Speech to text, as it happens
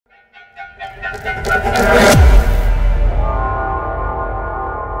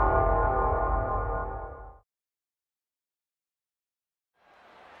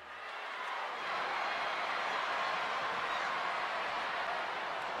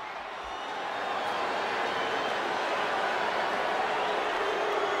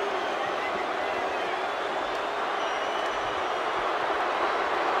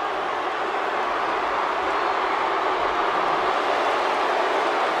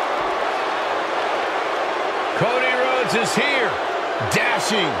Rhodes is here.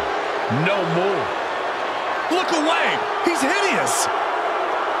 Dashing. No more. Look away. He's hideous.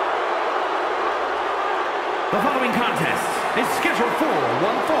 The following contest is scheduled for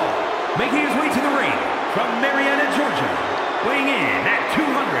one fall. Making his way to the ring from Marietta, Georgia, weighing in at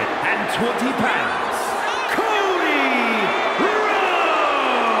 220 pounds, CODY RHODES!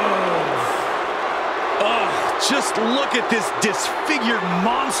 Oh, just look at this disfigured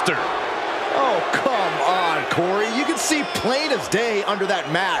monster. Oh, come on, Corey. You can see plain as day under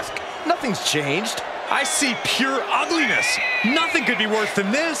that mask. Nothing's changed. I see pure ugliness. Nothing could be worse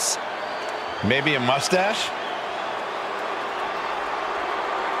than this. Maybe a mustache?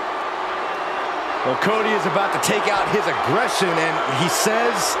 Well, Cody is about to take out his aggression, and he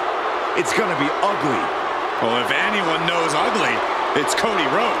says it's going to be ugly. Well, if anyone knows ugly, it's CODY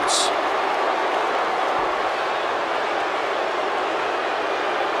RHODES.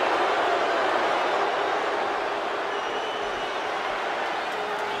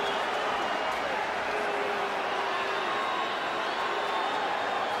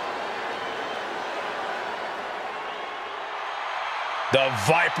 The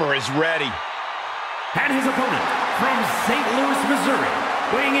Viper is ready. And his opponent from St. Louis, Missouri,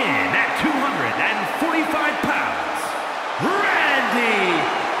 weighing in at 245 pounds, Randy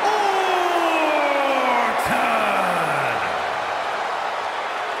Orton!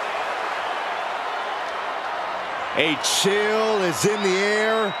 A chill is in the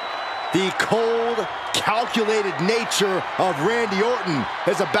air. The cold, calculated nature of Randy Orton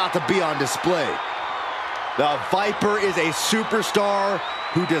is about to be on display. The Viper is a superstar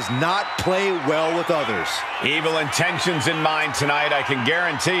who does not play well with others. Evil intentions in mind tonight, I can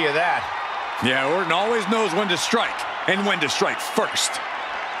guarantee you that. Yeah, Orton always knows when to strike, and when to strike first.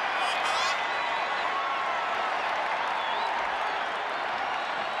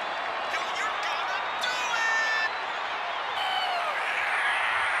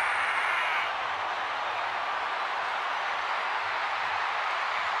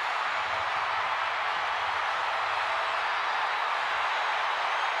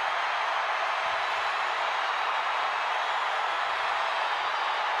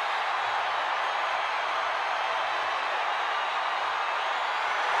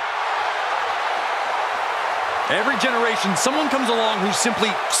 Every generation, someone comes along who's simply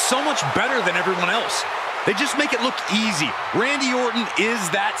so much better than everyone else. They just make it look easy. Randy Orton is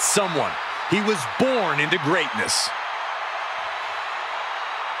that someone. He was born into greatness.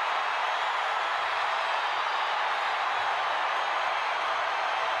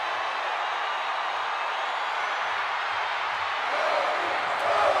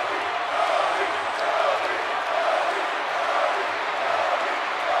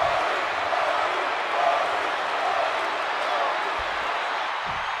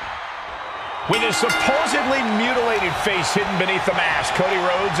 With his supposedly mutilated face hidden beneath the mask, CODY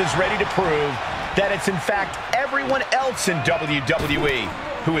RHODES is ready to prove that it's in fact everyone else in WWE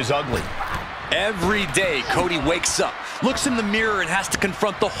who is ugly. Every day, Cody wakes up, looks in the mirror, and has to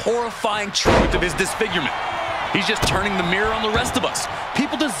confront the horrifying truth of his disfigurement. He's just turning the mirror on the rest of us.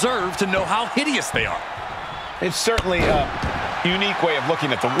 People deserve to know how hideous they are. It's certainly a unique way of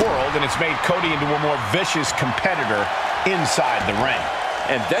looking at the world, and it's made Cody into a more vicious competitor inside the ring.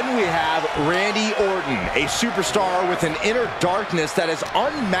 And then we have Randy Orton, a superstar with an inner darkness that is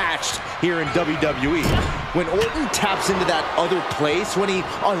unmatched here in WWE. When Orton taps into that other place, when he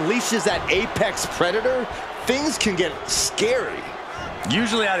unleashes that apex predator, things can get scary.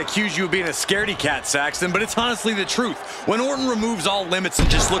 Usually I'd accuse you of being a scaredy cat, Saxton, but it's honestly the truth. When Orton removes all limits and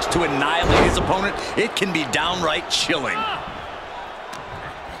just looks to annihilate his opponent, it can be downright chilling.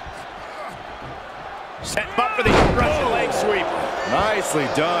 Set him up for the Russian leg sweep. Nicely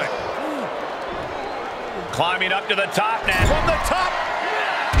done. Climbing up to the top now. From the top.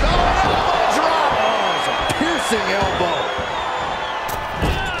 Oh, elbow drop. Oh, it's a piercing elbow.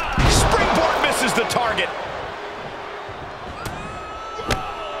 Springboard misses the target.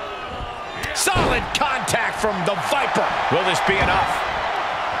 Solid contact from the Viper. Will this be enough?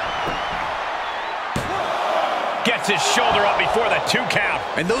 Gets his shoulder up before the 2 count.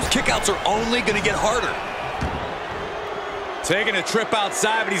 And those kickouts are only going to get harder. Taking a trip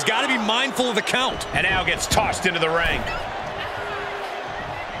outside, but he's got to be mindful of the count. And now gets tossed into the ring.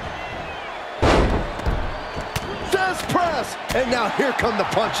 Fist press. And now here come the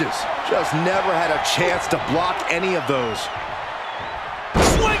punches. Just never had a chance to block any of those.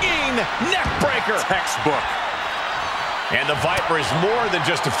 Swinging neck breaker. Textbook. And the Viper is more than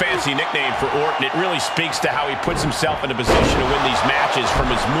just a fancy nickname for Orton. It really speaks to how he puts himself in a position to win these matches,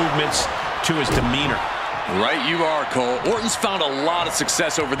 from his movements to his demeanor. Right you are, Cole. Orton's found a lot of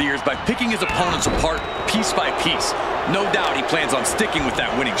success over the years by picking his opponents apart piece by piece. No doubt he plans on sticking with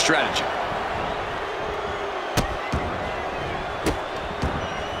that winning strategy.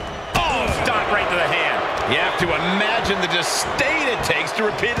 Oh, stop right to the hand. You have to imagine the disdain it takes to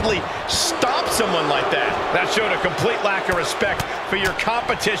repeatedly stomp someone like that. That showed a complete lack of respect for your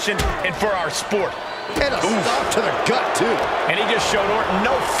competition and for our sport. And a stomp to the gut, too. And he just showed Orton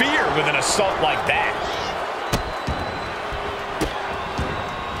no fear with an assault like that.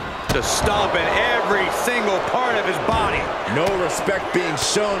 Just stomping every single part of his body. No respect being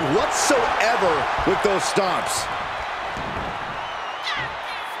shown whatsoever with those stomps.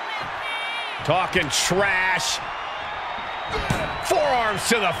 Talking trash. Forearms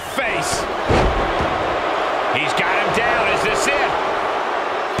to the face. He's got him down. Is this it?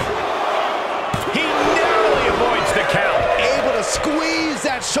 He narrowly avoids the count. Able to squeeze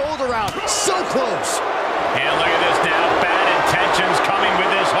that shoulder out. So close. And look at this now. Bad intentions coming with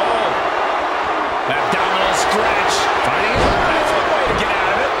this hold. Abdominal stretch. Finding it. That's one way to get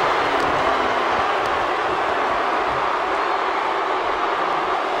out of it.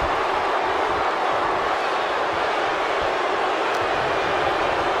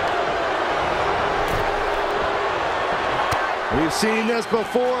 We've seen this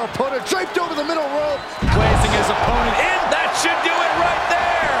before. Opponent draped over the middle rope. Placing his opponent in. That should do it right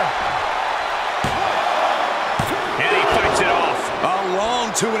there. And he fights it off. A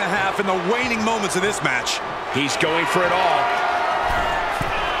long 2.5 in the waning moments of this match. He's going for it all.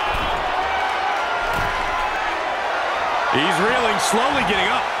 He's reeling, slowly getting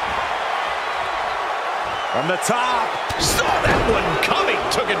up. From the top. Saw that one coming.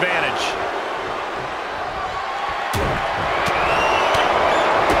 Took advantage.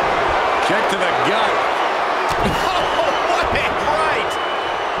 Kick to the gut. What a right.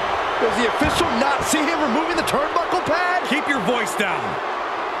 Does the official not see him removing the turnbuckle pad? Keep your voice down.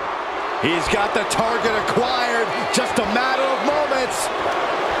 He's got the target acquired. Just a matter of moments.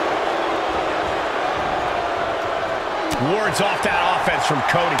 Wards off that offense from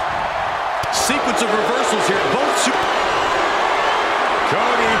Cody. Sequence of reversals here. Both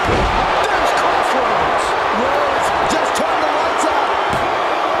Cody. There's crossroads. Rhodes just turned the lights out.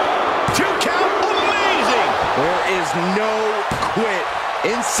 2 count. Amazing. There is no quit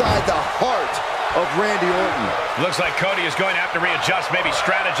inside the heart of Randy Orton. Looks like Cody is going to have to readjust, maybe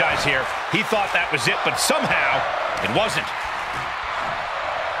strategize here. He thought that was it, but somehow it wasn't.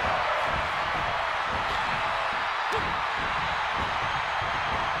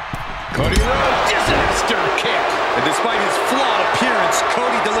 Cody Rhodes, disaster kick. And despite his flawed appearance,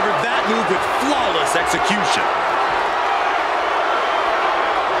 Cody delivered that move with flawless execution.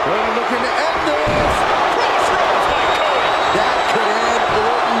 Cody looking to end this. Crossroads by Cody. That could end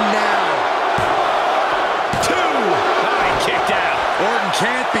Orton now. 2. He kicked out. Orton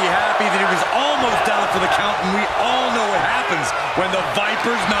can't be happy that he was almost down for the count, and we all know what happens when the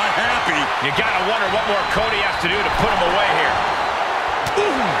Viper's not happy. You gotta wonder what more Cody has to do to put him away here.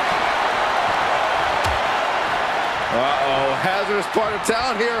 Uh-oh, hazardous part of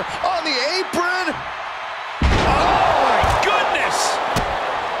town here on the apron. Oh, my goodness.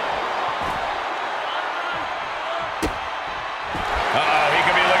 Uh-oh, he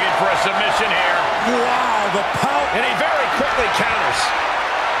could be looking for a submission here. Wow, the power. And he very quickly counters.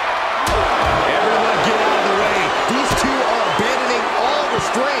 Everyone get out of the way. These two are abandoning all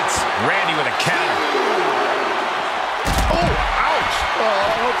restraints. Randy with a counter. Oh, ouch. Oh,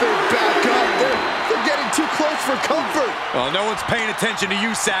 I hope they back up. They're getting too close for comfort. Well, no one's paying attention to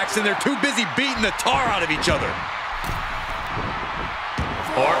you, Saxton. They're too busy beating the tar out of each other.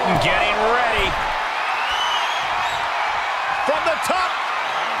 Orton getting ready. From the top.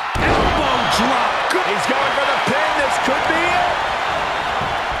 Elbow drop. He's going for the pin. This could be it.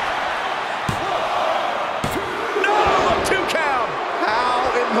 No, 2 count.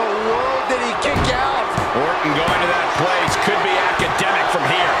 How in the world did he kick out? Orton going to that place could be academic from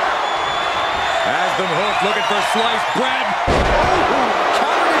here. Has them hooked, looking for sliced bread.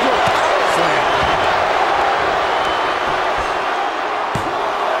 Counter into a power slam.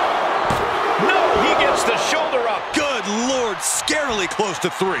 No, he gets the shoulder up. Good Lord, scarily close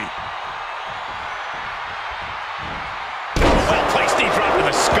to 3. Well-placed knee drop to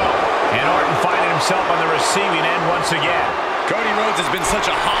the skull. And Orton finding himself on the receiving end once again. Cody Rhodes has been such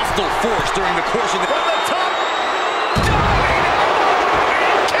a hostile force during the course of the... From the top. Diving elbow. Are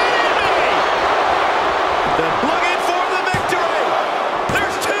you kidding me? Looking for the victory.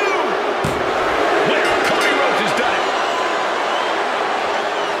 There's 2. Well, Cody Rhodes has done it.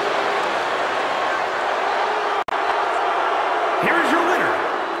 Here is your winner,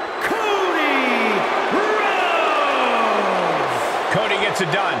 Cody Rhodes. gets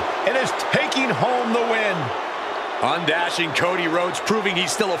it done and is taking home the win. Undashing Cody Rhodes, proving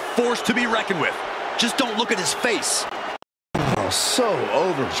he's still a force to be reckoned with. Just don't look at his face. Oh, so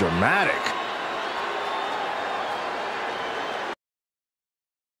over dramatic.